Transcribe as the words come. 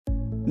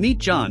Meet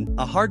John,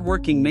 a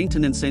hard-working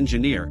maintenance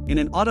engineer in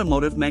an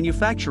automotive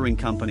manufacturing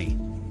company.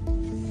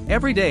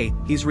 Every day,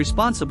 he's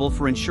responsible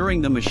for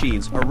ensuring the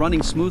machines are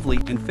running smoothly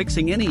and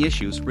fixing any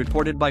issues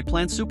reported by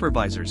plant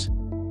supervisors.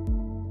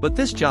 But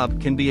this job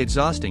can be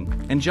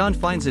exhausting, and John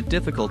finds it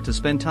difficult to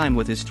spend time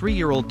with his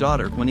 3-year-old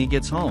daughter when he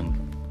gets home.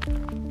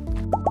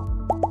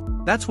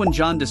 That's when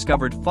John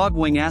discovered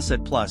Fogwing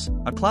Asset Plus,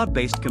 a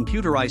cloud-based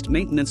computerized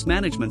maintenance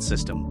management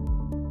system.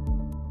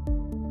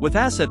 With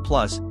Asset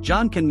Plus,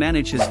 John can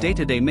manage his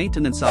day-to-day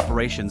maintenance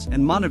operations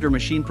and monitor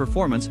machine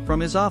performance from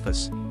his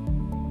office.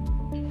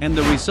 And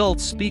the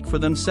results speak for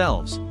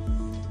themselves.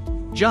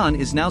 John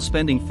is now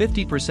spending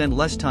 50%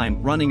 less time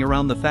running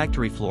around the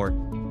factory floor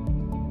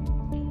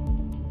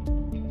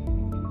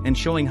and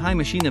showing high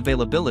machine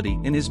availability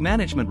in his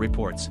management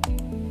reports.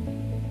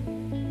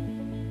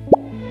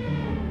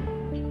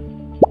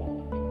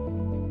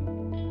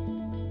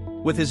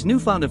 With his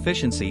newfound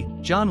efficiency,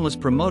 John was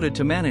promoted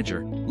to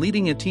manager,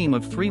 leading a team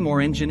of 3 more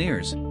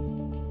engineers.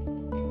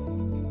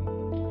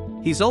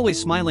 He's always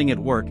smiling at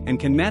work and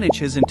can manage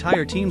his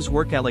entire team's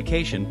work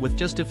allocation with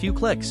just a few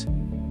clicks.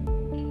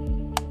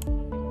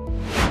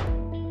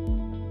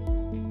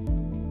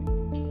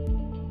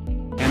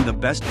 And the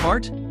best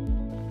part?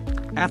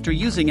 After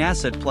using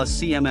Asset Plus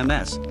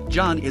CMMS,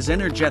 John is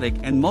energetic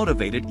and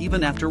motivated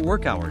even after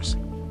work hours.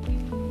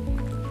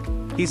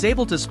 He's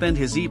able to spend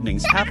his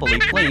evenings happily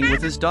playing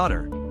with his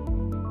daughter.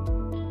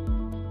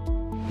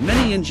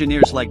 Many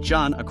engineers like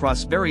John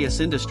across various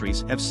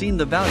industries have seen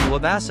the value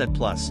of Asset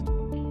Plus.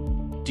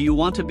 Do you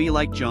want to be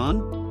like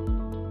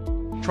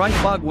John? Try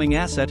Fogwing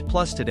Asset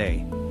Plus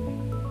today.